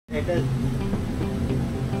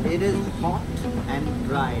it is hot and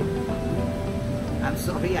dry. I'm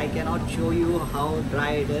sorry I cannot show you how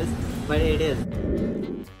dry it is, but it is.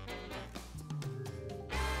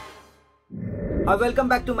 Welcome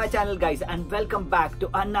back to my channel, guys, and welcome back to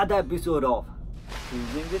another episode of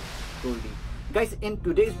Cruising with Goldie. Guys, in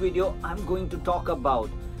today's video I'm going to talk about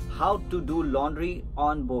how to do laundry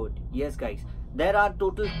on board. Yes guys, there are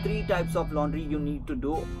total 3 types of laundry you need to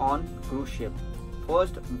do on cruise ship.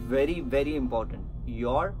 First, very important,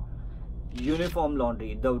 your uniform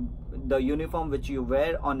laundry, the uniform which you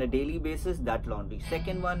wear on a daily basis, that laundry.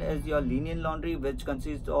 Second one is your linen laundry, which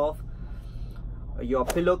consists of your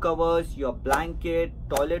pillow covers, your blanket,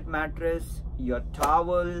 toilet mattress, your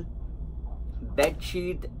towel, bed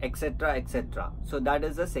sheet, etc. So that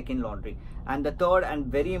is the second laundry. And the third and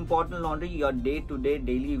very important laundry, your day-to-day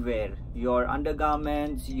daily wear, your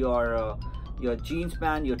undergarments, your jeans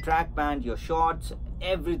pant, your track pant, your shorts,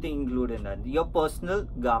 everything included in that, your personal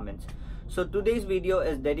garments. So today's video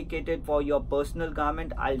is dedicated for your personal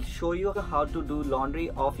garment. I'll show you how to do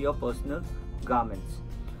laundry of your personal garments.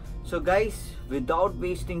 So guys, without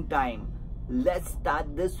wasting time, let's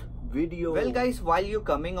start this video. Well guys, while you're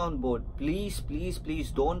coming on board, please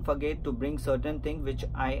don't forget to bring certain things which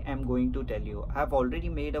I am going to tell you. I have already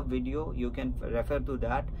made a video, you can refer to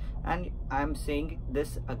that, and I'm saying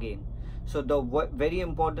this again. So the very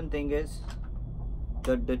important thing is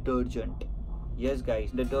the detergent. Yes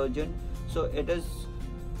guys, detergent. So it is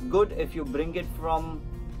good if you bring it from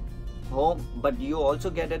home, but you also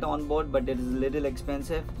get it on board, but it is a little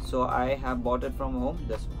expensive, so I have bought it from home,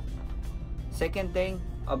 this one. Second thing,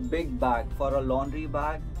 a big bag, for a laundry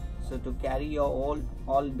bag, so to carry your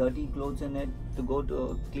all dirty clothes in it, to go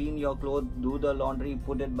to clean your clothes, do the laundry,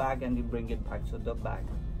 put it back and you bring it back. So the bag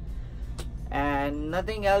and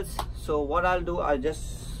nothing else. So what I'll do, I'll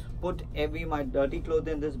just put my dirty clothes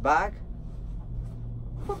in this bag.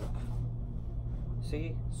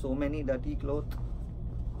 See, so many dirty clothes.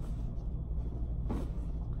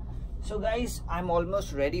 So guys, I'm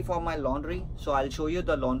almost ready for my laundry, so I'll show you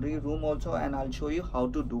the laundry room also, and I'll show you how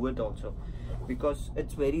to do it also, because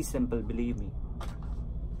it's very simple, believe me,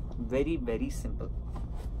 very simple.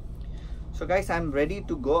 So guys, I'm ready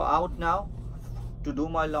to go out now to do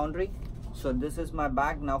my laundry. So this is my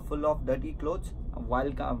bag now full of dirty clothes.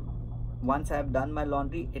 Once I have done my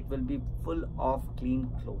laundry, it will be full of clean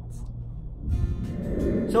clothes.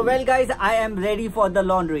 So well guys, I am ready for the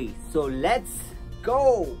laundry, so let's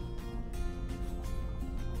go.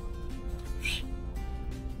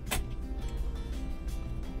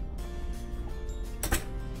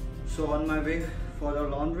 So on my way for the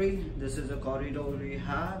laundry, this is the corridor we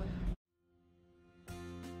have.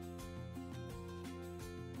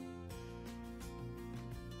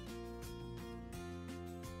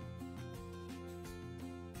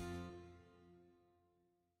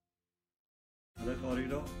 The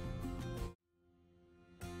corridor.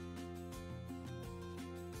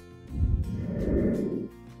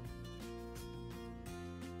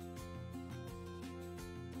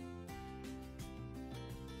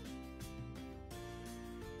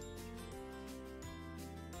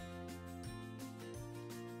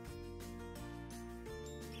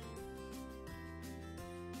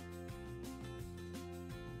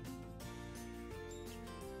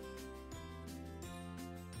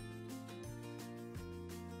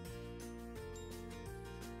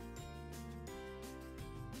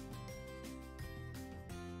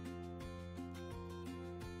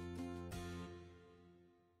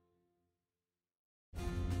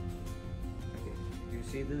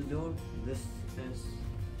 See this door? This is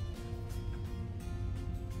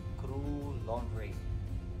crew laundry.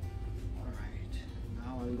 Alright,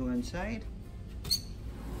 now I'll go inside.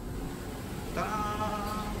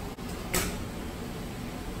 Ta-da!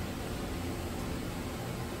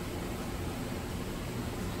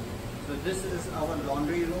 So this is our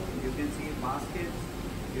laundry room. You can see baskets.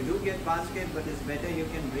 You do get basket, but it's better you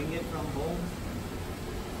can bring it from home.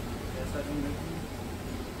 Yes, I think.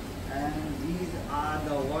 And these are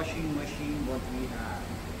the washing machine what we have.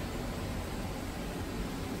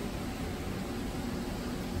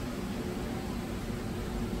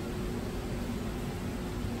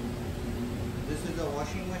 This is the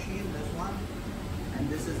washing machine, this one, and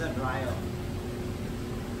this is a dryer.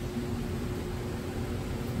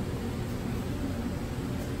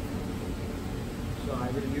 So I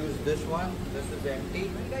will use this one. This is empty.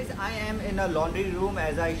 Well guys, I am in a laundry room.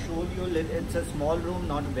 As I showed you, it's a small room,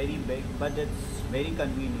 not very big, but it's very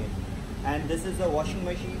convenient. And this is a washing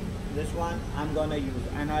machine. This one I'm gonna use,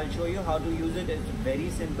 and I'll show you how to use it. It's very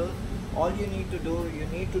simple. All you need to do, you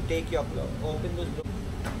need to take your open this door.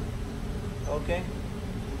 Okay,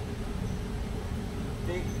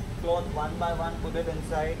 take cloth one by one, put it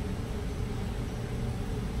inside.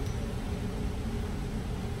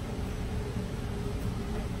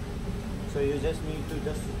 So you just need to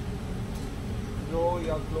just throw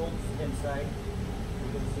your clothes inside.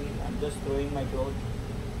 You can see I'm just throwing my clothes.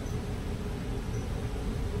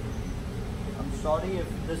 I'm sorry if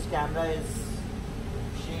this camera is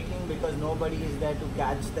shaking because nobody is there to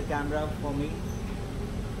catch the camera for me.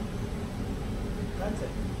 That's it.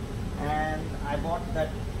 And I bought that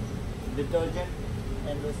detergent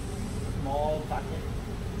in this small packet.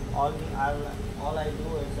 All I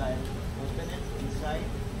do is I open it inside.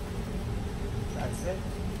 That's it.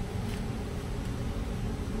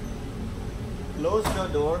 Close the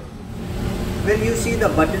door. Well, you see the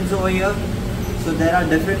buttons over here. So there are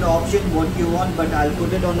different options what you want, but I'll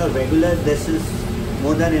put it on a regular. This is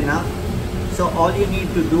more than enough. So all you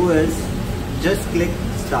need to do is just click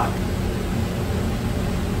start.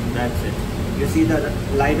 That's it. You see the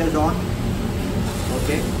light is on.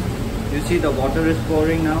 Okay. You see the water is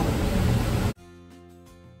pouring now.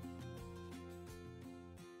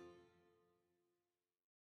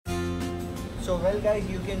 So well guys,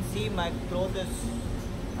 you can see my clothes is,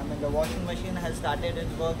 the washing machine has started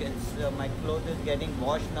its work. It's my clothes is getting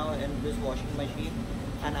washed now in this washing machine,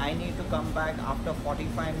 and I need to come back after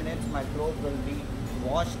 45 minutes. My clothes will be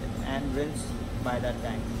washed and rinsed by that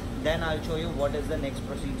time. Then I'll show you what is the next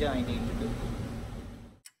procedure I need to do.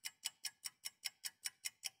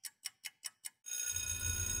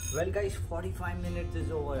 Well guys, 45 minutes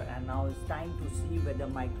is over and now it's time to see whether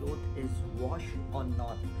my clothes is washed or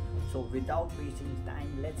not. So without wasting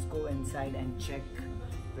time, let's go inside and check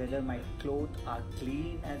whether my clothes are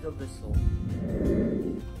clean as of the soap.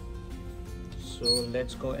 So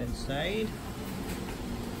let's go inside.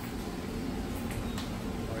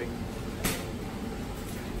 Sorry.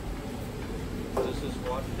 This is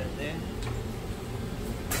what is there.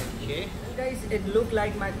 Okay. Well guys, it looked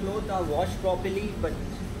like my clothes are washed properly, but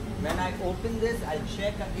when I open this, I'll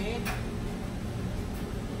check again.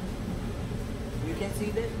 You can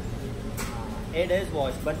see this. It is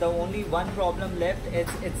washed, but the only one problem left is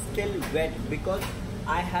it's still wet because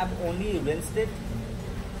I have only rinsed it.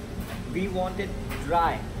 We want it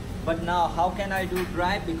dry, but now how can I do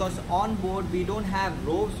dry? Because on board we don't have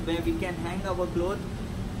ropes where we can hang our clothes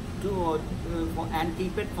to and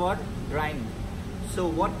keep it for drying. So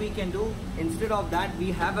what we can do, instead of that,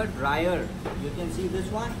 we have a dryer. You can see this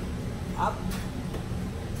one up.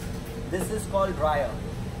 This is called dryer.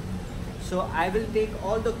 So I will take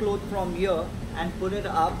all the clothes from here and put it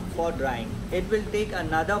up for drying. It will take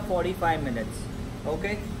another 45 minutes.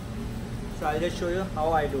 Okay, so I'll just show you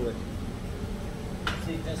how I do it.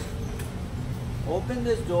 See, just open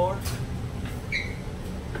this door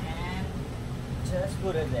and just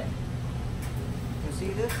put it there. You see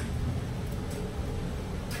this?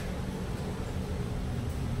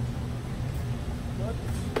 Good.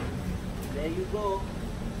 There you go.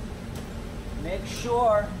 Make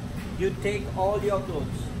sure you take all your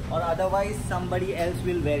clothes, or otherwise somebody else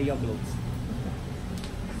will wear your clothes.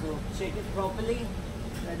 So check it properly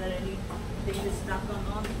whether anything is stuck or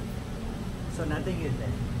not. So nothing is there.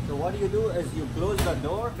 So what you do is you close the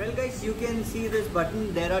door. Well guys, you can see this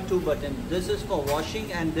button. There are two buttons. This is for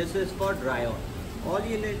washing and this is for dryer. All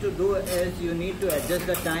you need to do is you need to adjust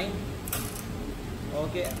the time.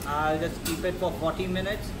 Okay, I'll just keep it for 40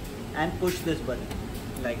 minutes and push this button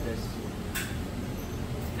like this.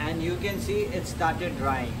 And you can see it started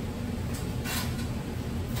drying.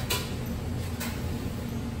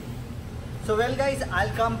 So well guys, I'll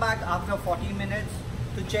come back after 40 minutes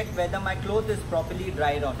to check whether my clothes is properly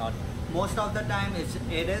dried or not. Most of the time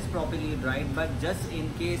it is properly dried, but just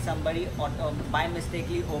in case somebody by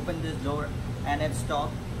mistakenly opened this door and it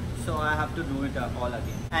stopped, so I have to do it all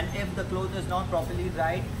again. And if the clothes is not properly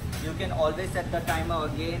dried, you can always set the timer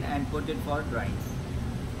again and put it for drying.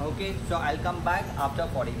 Okay, so I'll come back after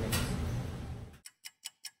 40 minutes.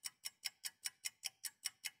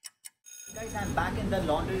 Guys, I'm back in the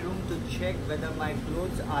laundry room to check whether my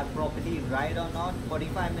clothes are properly dried or not.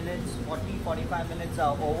 45 minutes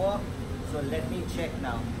are over. So let me check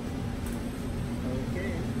now.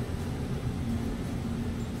 Okay.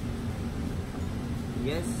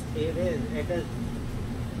 Yes, it is.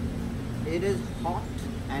 It is hot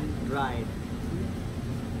and dried.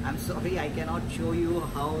 I'm sorry I cannot show you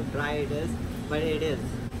how dry it is, but it is.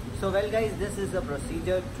 So well guys, this is the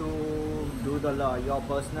procedure to do your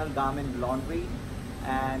personal garment laundry,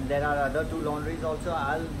 and there are other two laundries also.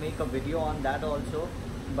 I'll make a video on that also,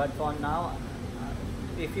 but for now,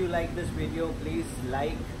 if you like this video, please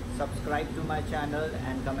like, subscribe to my channel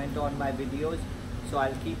and comment on my videos, so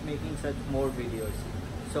I'll keep making such more videos.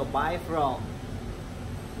 So bye from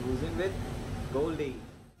Cruising with Goldie.